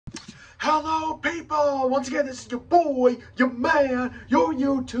Hello, people! Once again, this is your boy, your man, your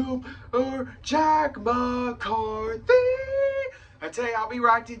YouTuber, Jack McCarthy. And today I'll be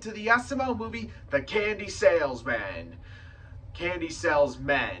reacting to the SML movie, The Candy Salesman. Candy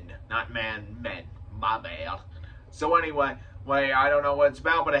Salesmen, not men. My bad. So anyway, I don't know what it's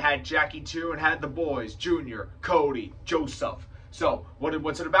about, but it had Jackie too, and had the boys, Junior, Cody, Joseph. So,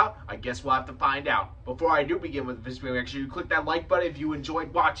 what's it about? I guess we'll have to find out. Before I do begin with this video, make sure you click that like button if you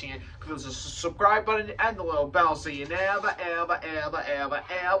enjoyed watching it. Click the subscribe button and the little bell so you never, ever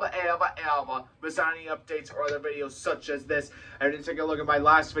miss any updates or other videos such as this. And then take a look at my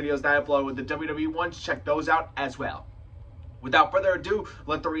last videos that I uploaded with the WWE ones. Check those out as well. Without further ado,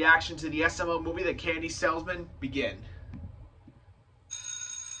 let the reaction to the SML movie, The Candy Salesman, begin.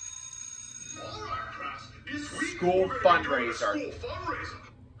 School fundraiser.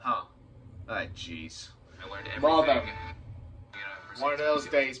 Huh. Ah, jeez. I learned everything. Well then. One of those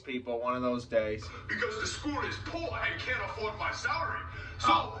days, people. One of those days. Because the school is poor and can't afford my salary.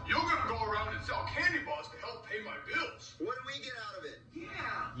 So, you're gonna go around and sell candy bars to help pay my bills. What do we get out of it?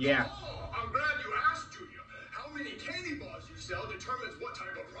 Yeah. Oh, I'm glad you asked, Junior. How many candy bars you sell determines what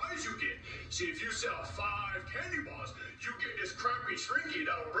type of prize you get. See, if you sell 5 candy bars, you get this crappy shrinky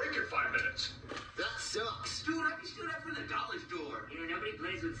that'll break in 5 minutes. That sucks. Dude, I can steal that from the dollar store. Yeah, nobody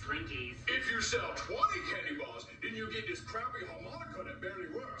plays with slinkies. If you sell 20 candy bars, then you get this crappy harmonica that barely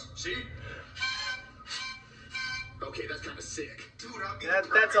works. See? Okay, that's kind of sick. Dude,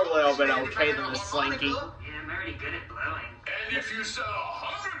 That's a little bit okay than the slinky. Yeah, I'm already good at blowing. And if you sell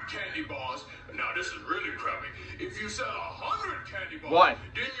 100 candy bars, now this is really crappy. If you sell 100 candy bars,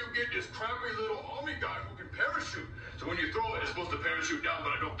 then you get this crappy little army guy who can parachute. So when you throw it, it's supposed to parachute down,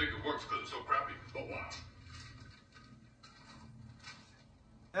 but I don't think it works because it's so crappy. But watch.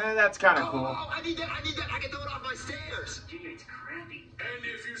 That's kind of cool. Oh, I need that. I can throw it off my stairs. Junior, it's crappy. And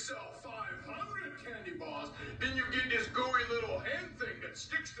if you sell 500 candy bars, then you get this gooey little hand thing that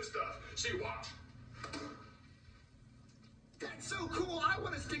sticks to stuff. See, watch. That's so cool. I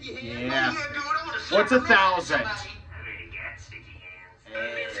want a sticky hand. Yeah. Dude, I want a What's 1,000? I already got sticky hands.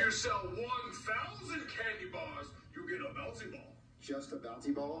 And if you sell 1,000 candy bars, you get a bouncy ball. Just a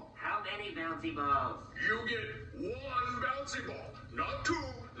bouncy ball? How many bouncy balls? You get 1 bouncy ball. Not 2,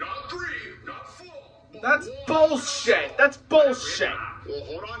 not 3, not 4. That's bullshit. That's bullshit. Well,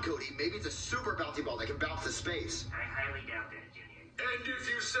 hold on, Cody. Maybe it's a super bouncy ball that can bounce to space. I highly doubt that, Junior. And if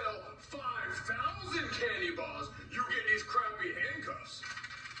you sell 5,000 candy bars, you get these crappy handcuffs.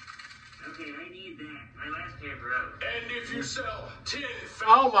 Okay, I need that. My last pair broke. And if you sell 10,000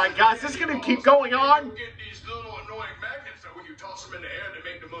 Oh my gosh, this is gonna keep going on. you get these little annoying magnets that when you toss them in the air, they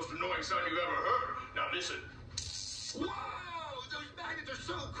make the most annoying sound you've ever heard. Now listen. Whoa! Those magnets are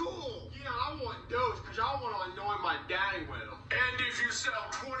so cool! Yeah, I want those because I want to annoy my daddy with them. And if you sell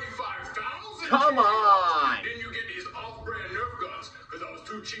 25,000 Come on. then you get these off-brand Nerf guns because I was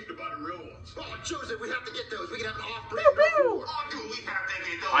too cheap to buy the real ones. Oh, Joseph, we have to get those. We can have an off-brand. Pew, pew. Oh, dude, we have to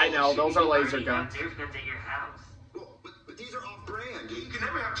get those. I know, those are laser You got guns. Nerf guns at your house. Well, but these are off-brand. You can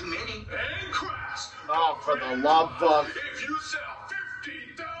never have too many. And crass. Oh, for the love of... If you sell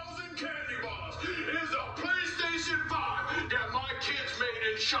 50,000 candy bars, it's a PlayStation 5 that my kids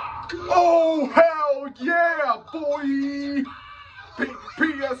made in shop. Oh, hell yeah, boy!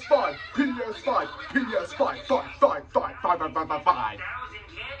 PS5, PS5, PS5, 5. 1,000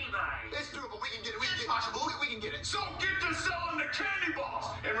 candy bars. It's doable. We can get it. We can get it. So get to selling the candy bars.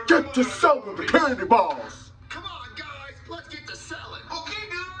 And Get to selling the candy balls! Come on, guys. Let's get to selling. Okay,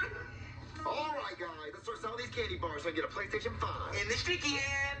 dude. All right, guys. Let's start selling these candy bars so I can get a PlayStation 5. In the sticky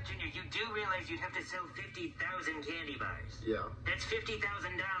hand. Junior, you do realize you'd have to sell 50,000 candy bars. Yeah. That's $50,000.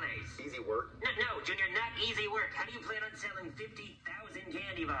 Easy work. No, Junior, not easy work. How do you plan on selling 50,000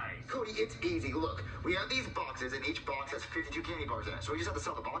 candy bars? Cody, it's easy. Look, we have these boxes, and each box has 52 candy bars in it. So we just have to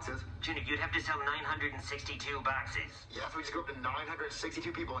sell the boxes. Junior, you'd have to sell 962 boxes. Yeah, so we just go up to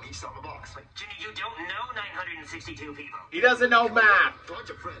 962 people and each sell them a box. Like, Junior, you don't know 962 people. He doesn't know math. bunch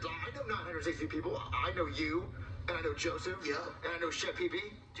of friends. I know 962 people. I know you, and I know Joseph. Yeah. And I know Chef Pee Pee.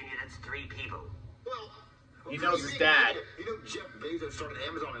 Junior, that's 3 people. Well, He knows his dad. You know Jeff Bezos started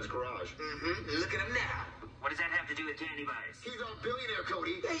Amazon in his garage. Mm-hmm. Look at him now. What does that have to do with candy bars? He's a billionaire,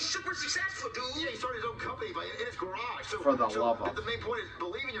 Cody. Yeah, he's super successful, dude. Yeah, he started his own company in his garage. So, For the love of. The main point is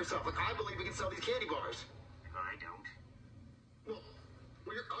believe in yourself. Like, I believe we can sell these candy bars. Well, I don't. Well,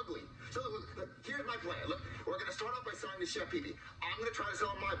 you're ugly. So look, here's my plan. Look, we're going to start off by selling to Chef Pee Pee. I'm going to try to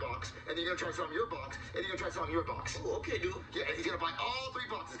sell him my box, and then you're going to try to sell him your box, and then you're going to try to sell him your box. Oh, okay, dude. Yeah, and he's going to buy all 3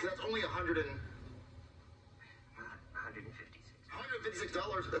 boxes, because that's only $156.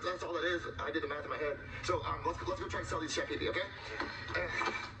 That's all that is. I did the math in my head. So let's go try to sell these Chef Pee Pee, okay?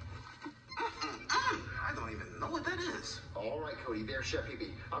 here, Chef PB.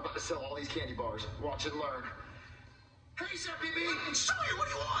 I'm about to sell all these candy bars. Watch and learn. Hey, Chef PB! Junior, what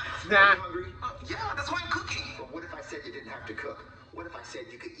do you want? Nah. Are you hungry? Yeah, that's why I'm cooking. But what if I said you didn't have to cook? What if I said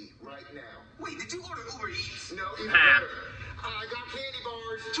you could eat right now? Wait, did you order Uber Eats? No, even better. I got candy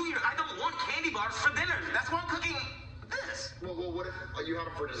bars. Junior, I don't want candy bars for dinner. That's why I'm cooking this. Well, what if you have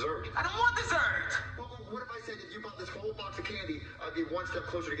them for dessert? I don't want dessert. Well, what if I said if you bought this whole box of candy, I'd be one step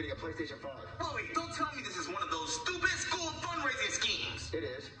closer to getting a PlayStation 5? Oh, wait, don't tell me this is one of those stupid school fundraising schemes. It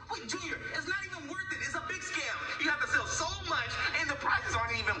is. Wait, Junior, it's not even worth it. It's a big scam. You have to sell so much, and the prices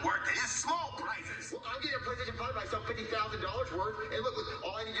aren't even worth it. It's small prices. Well, I'm getting a PlayStation 5 by sell $50,000 worth, and look,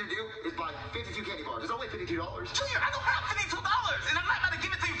 all I need you to do is buy 52 candy bars. It's only $52. Junior, I don't have $52, and I'm not going to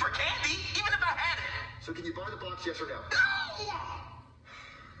give it to you for candy, even if I had it. So can you buy the box, yes or no? No!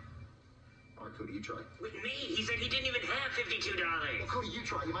 All right, Cody, you try. With me, he said he didn't even have $52. Well, Cody, you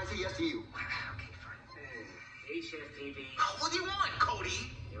try. He might say yes to you. Okay, fine. Hey, Chef PB. What do you want, Cody?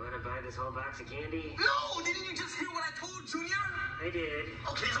 You want to buy this whole box of candy? No, didn't you just hear what I told Junior? I did.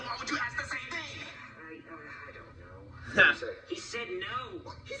 Okay, so why would you ask the same thing? I don't know. What did you say? He said no.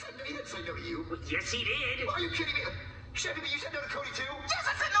 He didn't say no to you. Well, yes, he did. Are you kidding me? Chef, you said no to Cody too? Yes,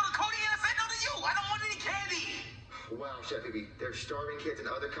 I said no to Cody, and I said no to you. I don't want any candy. Wow, Chef PB, there's starving kids in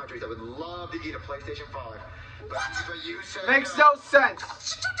other countries that would love to eat a PlayStation 5. What? But you said Makes no. no sense.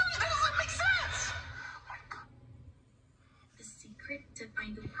 That doesn't make sense. The secret to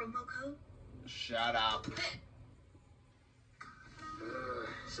find a promo code? Shut up.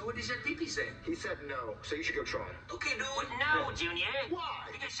 So what did Chef Pee say? He said no, so you should go try. Okay, dude. No, Junior. Why?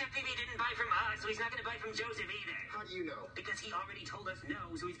 Because Chef PB didn't buy from us, so he's not going to buy from Joseph either. How do you know? Because he already told us no,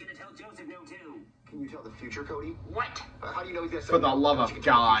 so he's going to tell Joseph no too. Can you tell the future, Cody? What? How do you know he's gonna say For the no? love But of you can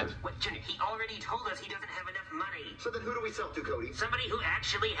tell the God. future. What, Junior? He already told us he doesn't have enough money. So then who do we sell to, Cody? Somebody who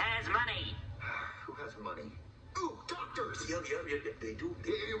actually has money. Who has money? Ooh, doctors! Yeah, they do.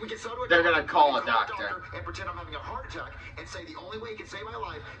 We can sell to a They're doctor. gonna call We a can doctor. And pretend I'm having a heart attack and say the only way he can save my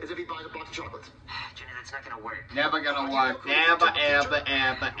life is if he buys a box of chocolates. Junior, that's not going to work. Never gonna You work. know, Cody, Never, can you tell the ever, future?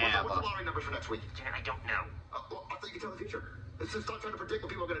 ever, What's the ever. lottery numbers for next week? Junior, I don't know. Well, I thought you could tell the future. Let's just stop trying to predict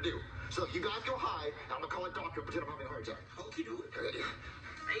what people are going to do. So you guys go hide, and I'm going to call a doctor and pretend I'm having a heart attack. Okay, dude. Okay.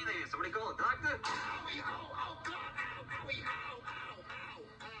 Hey there, somebody call a doctor. Owie, ow, oh, God, ow, owie, ow, ow,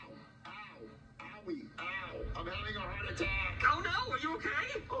 ow, ow, owie, ow. I'm having a heart attack. Oh no, are you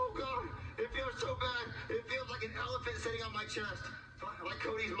okay? Oh, God, it feels so bad. It feels like an elephant sitting on my chest. Like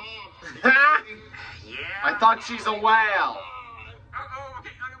Cody's mom. Yeah. I thought she's a whale. Oh,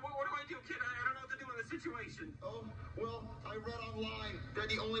 okay. What do I do, kid? I don't know what to do in this situation. Oh, well, I read online that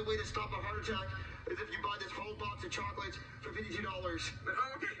the only way to stop a heart attack is if you buy this whole box of chocolates for $52. Oh,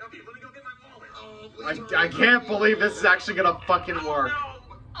 okay, let me go get my wallet. Oh, please I can't believe this is actually gonna fucking work. No,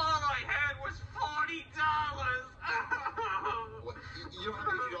 all I had was $40. What, you don't have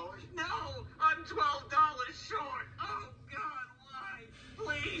 $50? No, I'm $12 short. Oh, God, why?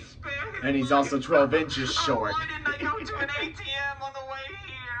 Please spare him. And he's also 12 inches short. Why didn't I go to an ATM on the way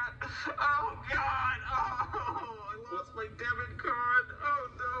here? Oh, God. Oh, I lost my debit card. Oh,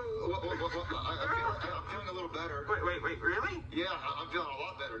 no. I'm feeling a little better. Wait, really? Yeah, I'm feeling a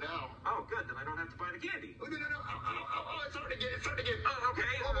lot better now. Oh, good. Then I don't have to buy the candy. Oh, no. It's starting again. Oh, okay.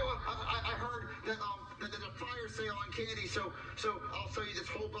 I heard that there's a fire sale on candy, so I'll sell you this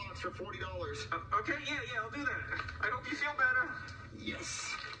whole box for $40. Okay, yeah, I'll do that. I hope you feel better.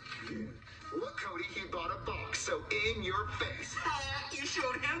 Yes. Look, Cody, he bought a box, so in your face. You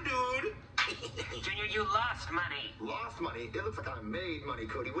showed him, dude. Junior, you lost money. Lost money? It looks like I made money,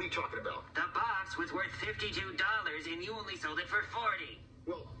 Cody. What are you talking about? The box was worth $52 and you only sold it for $40.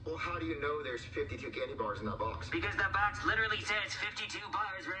 Well, how do you know there's 52 candy bars in that box? Because the box literally says 52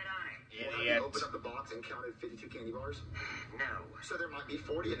 bars right on it. Well, have Idiot. you opened up the box and counted 52 candy bars? No. So there might be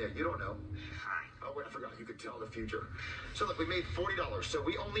 40 in there. You don't know. Fine. Oh, wait, I forgot. You could tell the future. So look, we made $40, so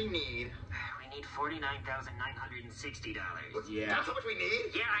we only need... We need $49,960. Yeah. That's how much we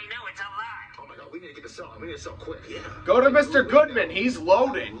need? Yeah, I know, it's a lot. Oh my God, we need to get this selling. We need to sell quick. Yeah. Go to Mr. Goodman. He's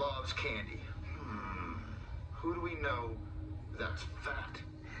loaded. Loves candy. Who do we know that's fat?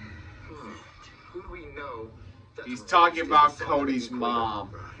 Who do we know that's He's talking about Celebrity Cody's Equator? mom.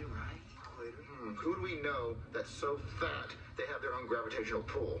 Who do we know that's so fat they have their own gravitational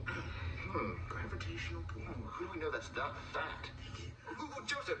pull? Gravitational pull? Who do we know that's that fat?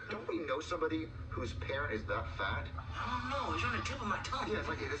 Joseph, don't we know somebody whose parent is that fat? Oh, no, it's on the tip of my tongue. Yeah,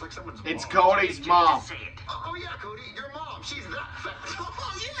 it's like someone's It's mom. Cody's mom. Just say it. Oh yeah, Cody, your mom. She's that fat.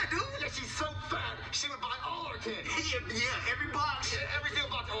 Oh, yeah, dude. Yeah, she's so fat, she would buy all our candy. Yeah, every box. Yeah, every single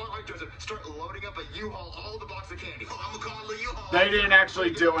box. Oh, all right, Joseph, start loading up a U-Haul, all the box of candy. Oh, I'm gonna call the U-Haul. They didn't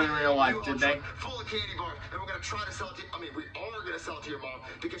actually do it in real life, did they? Full of candy bars, and we're gonna try to sell it to, we are gonna sell it to your mom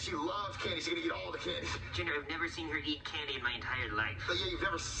because she loves candy. She's gonna eat all the candy. Junior, I've never seen her eat candy in my entire life. But yeah, you've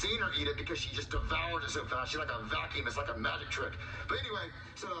never seen her eat it because she just devours it so fast. She's like a vacuum. It's like a magic trick. But anyway,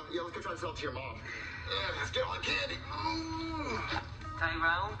 so yeah, let's go try to sell it to your mom. Yeah, let's get all the candy.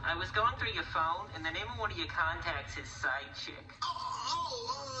 Tyrone, I was going through your phone, and the name of one of your contacts is Side Chick.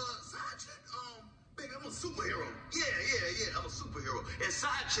 Side Chick? Baby, I'm a superhero. Yeah, I'm a superhero. And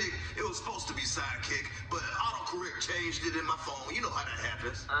Side Chick, it was supposed to be Sidekick, but autocorrect changed it in my phone. You know how that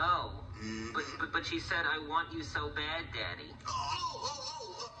happens. Oh, but she said, I want you so bad, Daddy.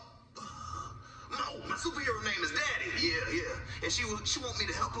 No, my superhero name is Daddy. Yeah. And she want me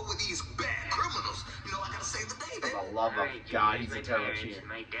to help her with these bad criminals. You know, I gotta save the day, For man. the love of God, he's a my terrible parents, cheater.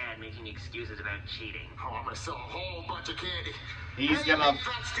 my dad making excuses about cheating. Oh, I'm gonna sell a whole bunch of candy. He's Hey, gonna... you big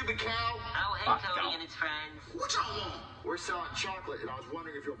fat stupid cow. Oh, hey, Fuck Cody no. and his friends. What y'all want? We're selling chocolate, and I was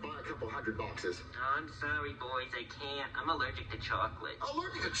wondering if you'll buy a couple hundred boxes. Oh, I'm sorry, boys, I can't. I'm allergic to chocolate.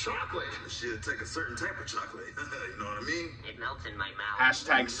 Allergic to chocolate? She'll take a certain type of chocolate. You know what I mean? It melts in my mouth.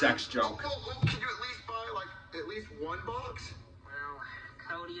 Hashtag sex joke. Well, can you at least buy, at least one box? Well,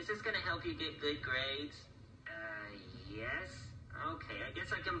 Cody, is this gonna help you get good grades? Yes? Okay, I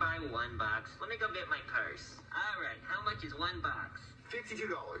guess I can buy one box. Let me go get my purse. Alright, how much is one box? $52.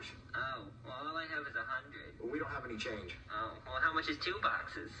 Oh, well, all I have is 100. Well, we don't have any change. Oh, well, how much is two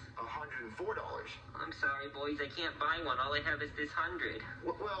boxes? $104. I'm sorry, boys, I can't buy one. All I have is this 100.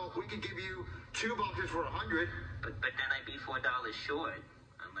 Well, we could give you two boxes for 100. But then I'd be $4 short.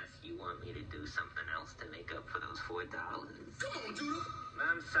 Unless you want me to do something else to make up for those $4. Come on, Judah.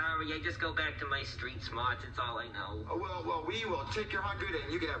 I'm sorry, I just go back to my street smarts. It's all I know. Oh, well, we will take your 100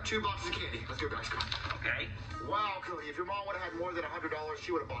 and you can have two boxes of candy. Let's go, guys. Come on. Okay. Wow, Cody, if your mom would have had more than $100,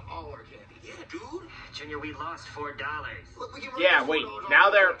 she would have bought all our candy. Yeah, dude. Junior, we lost $4. Look, we can Yeah, $4 wait, off now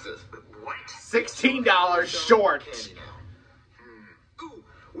the they're- boxes. What? $16 short. Candy now. Ooh,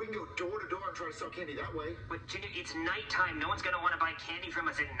 we can go door to door and try to sell candy that way. But Junior, it's nighttime. No one's gonna want to buy candy from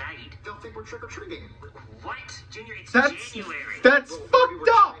us at night. They'll think we're trick-or-treating. What? Junior, it's That's January. that's Well, maybe fucked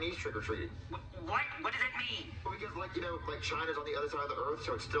we're up. Chinese trick-or-treating. What? What does it mean? Well, because, China's on the other side of the earth,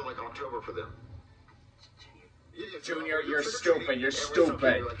 so it's still, October for them. Yeah, Junior, so you're trick-or-treating, stupid. You're and we're selling stupid.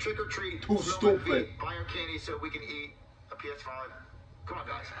 candy, trick or treat. Too stupid. Buy our candy so we can eat a PS5. Come on,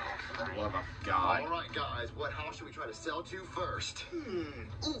 guys. For the love of God. All right, guys. What house should we try to sell to first?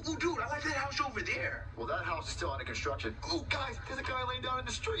 Ooh, dude, I like that house over there. Well, that house is still under construction. Oh, guys, there's a guy laying down in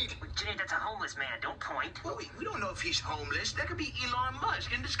the street. Junior, that's a homeless man. Don't point. Well, we don't know if he's homeless. That could be Elon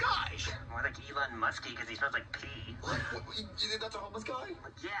Musk in disguise. More like Elon Musky because he smells like pee. What? You think that's a homeless guy?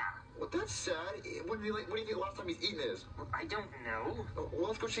 Yeah. Well, that's sad. What do you think the last time he's eaten is? I don't know. Well,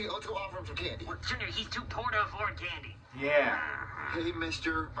 let's go see. Let's go offer him some candy. Well, Junior, he's too poor to afford candy. Yeah. Hey,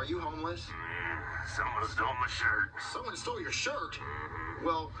 mister, are you homeless? Someone stole my shirt. Someone stole your shirt.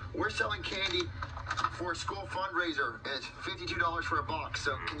 Well, we're selling candy for a school fundraiser. It's $52 for a box,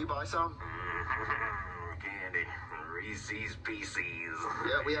 so can you buy some? Candy. Reese's Pieces.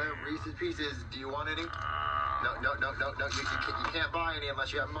 Yeah, we have Reese's Pieces. Do you want any? No. You can't buy any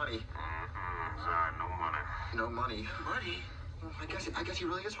unless you have money. Sorry, no money. No money. Money? Well, I guess he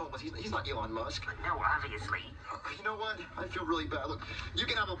really is homeless. He's not Elon Musk. No, obviously. You know what? I feel really bad. Look, you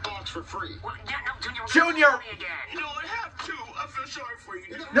can have a box for free. Well, yeah, no, Junior. Junior! Money again. No, I have to. I feel sorry for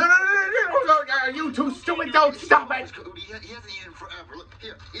you. No. Are you too stupid? Don't stop it. Cody, he hasn't eaten forever. Look,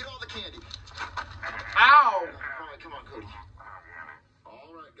 here, eat all the candy. Ow. All right, come on, Cody.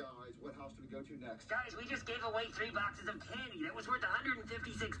 All right, guys, what house do we go to next? Guys, we just gave away 3 boxes of candy. That was worth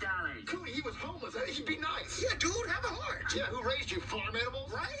 $156. Cody, he was homeless. He'd be nice. Yeah, dude, have a heart. Yeah, who raised you? Farm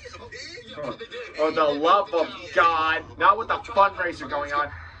animals? Right? A pig? Yeah, they did. For the love of God. Not with the fundraiser going on.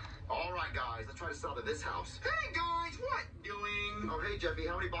 All right, guys, let's try to sell to this house. Hey guys, what doing? Oh, hey, Jeffy,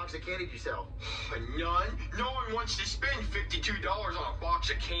 how many boxes of candy did you sell? None. No one wants to spend $52 on a box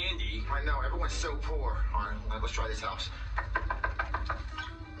of candy. I know, everyone's so poor. All right, let's try this house.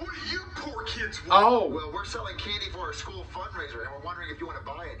 What do you poor kids want? Oh. Well, we're selling candy for our school fundraiser, and we're wondering if you want to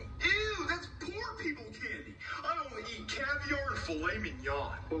buy any. Ew, that's poor people candy. I only eat caviar and filet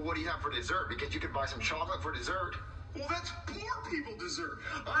mignon. Well, what do you have for dessert? Because you could buy some chocolate for dessert. Well, that's poor people dessert.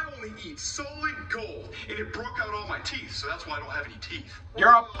 I only eat solid gold, and it broke out all my teeth, so that's why I don't have any teeth. You're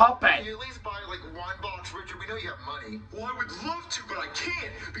a Can puppet. you at least buy, one box, Richard? We know you have money. Well, I would love to, but I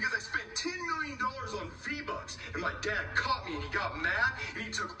can't, because I spent $10 million on V-Bucks, and my dad caught me, and he got mad, and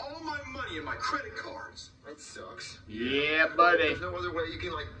he took all my money and my credit cards. That sucks. Yeah, buddy. There's no other way you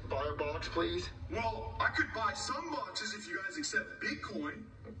can, buy a box, please? Well, I could buy some boxes if you guys accept Bitcoin.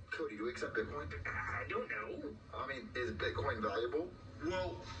 Cody, do we accept Bitcoin? I don't know. I mean, is Bitcoin valuable?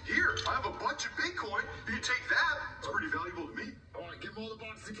 Well, here, I have a bunch of Bitcoin. You can take that. It's pretty valuable to me. All right, give him all the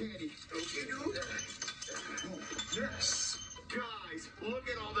boxes of candy. Okay, dude. Yes. Guys, look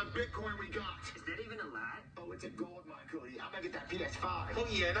at all the Bitcoin we got. Is that even a lot? Oh, it's a gold mine, Cody. I'm gonna get that PS5. Oh,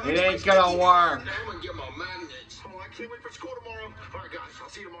 yeah. No, It ain't gonna work. I'm gonna get my magnets. Oh, I can't wait for school tomorrow. All right, guys, I'll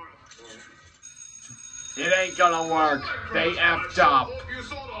see you tomorrow. It ain't gonna work. They effed up. I hope you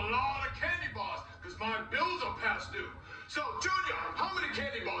sold a lot of candy bars, because my bills are past due. So, Junior, how many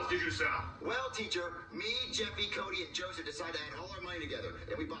candy bars did you sell? Well, teacher, me, Jeffy, Cody, and Joseph decided to add all our money together,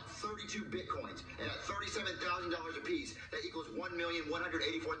 and we bought 32 Bitcoins, and at $37,000 a piece, that equals $1,184,000.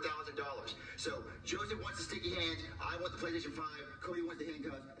 So, Joseph wants the sticky hands, I want the PlayStation 5, Cody wants the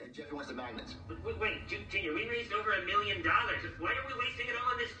handcuffs, and Jeffy wants the magnets. Wait, Junior, we raised over $1 million. Why are we wasting it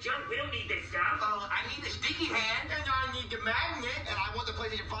all on this junk? We don't need this stuff. I need the sticky hand, and I need the magnet. And I want the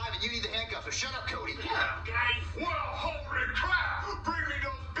PlayStation 5, and you need the handcuffs, so shut up, Cody. Yeah, guys. Well, holy crap! Bring me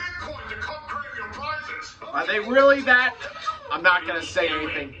those Bitcoins to come claim your prizes. Are they really that? I'm not gonna say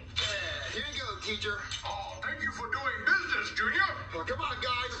anything. Here you go, teacher. Oh, thank you for doing business, Junior. Oh, come on,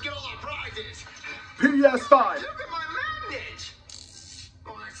 guys, let's get all our prizes. PS5. Look at my magnets.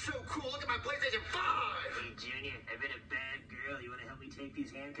 Oh, that's so cool. Look at my PlayStation 5. Hey, Junior, I've been a bad girl. You want to help me take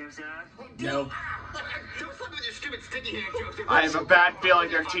these handcuffs off? No. Don't stop with your stupid sticky hand jokes. I have a bad feeling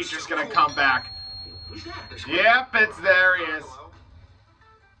their teacher's gonna come back. Who's that? Yep, it's there he is.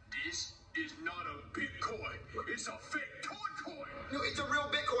 This is not a Bitcoin. It's a fake toy coin. No, it's a real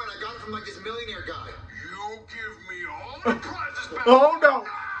Bitcoin. I got it from like this millionaire guy. You give me all the prizes back. Oh no!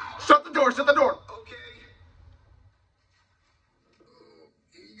 Shut the door, shut the door! Okay. Oh,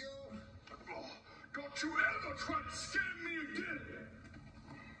 here you go. Oh, don't you ever try to scam me again.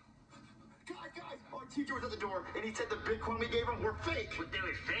 Guys, our teacher was at the door, and he said the Bitcoin we gave him were fake. But they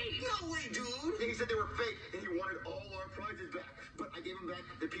were fake. No way, dude. Yeah, he said they were fake, and he wanted all our prizes back. But I gave him back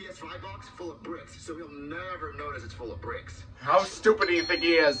the PS5 box full of bricks, so he'll never notice it's full of bricks. How stupid do you think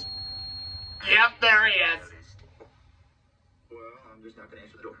he is? Yep, there he is. Well, I'm just not gonna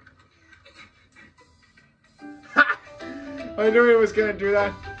answer the door. I knew he was gonna do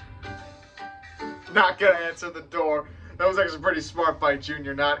that. Not gonna answer the door. That was actually pretty smart by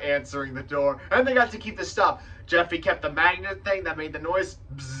Junior, not answering the door. And they got to keep the stuff. Jeffy kept the magnet thing that made the noise.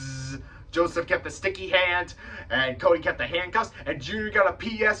 Bzzz. Joseph kept the sticky hand. And Cody kept the handcuffs. And Junior got a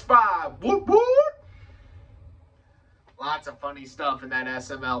PS5. Whoop whoop! Lots of funny stuff in that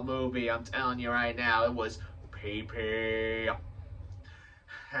SML movie, I'm telling you right now. It was pee-pee.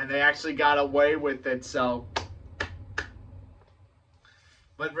 And they actually got away with it, so...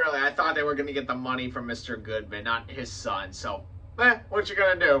 But really, I thought they were going to get the money from Mr. Goodman, not his son. So, what you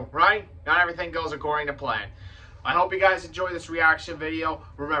going to do, right? Not everything goes according to plan. I hope you guys enjoyed this reaction video.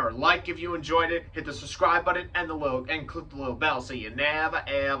 Remember, like if you enjoyed it, hit the subscribe button and click the little bell so you never,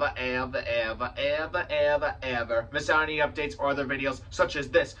 ever, ever, ever, ever, ever, ever miss out on any updates or other videos such as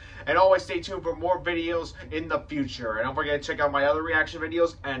this. And always stay tuned for more videos in the future. And don't forget to check out my other reaction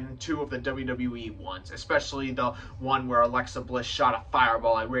videos and 2 of the WWE ones, especially the one where Alexa Bliss shot a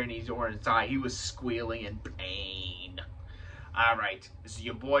fireball at Randy Orton's eye. He was squealing in pain. Alright, this is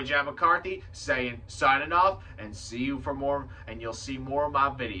your boy Jack McCarthy signing off, and see you for more, and you'll see more of my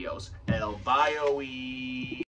videos. El Bye-o-y.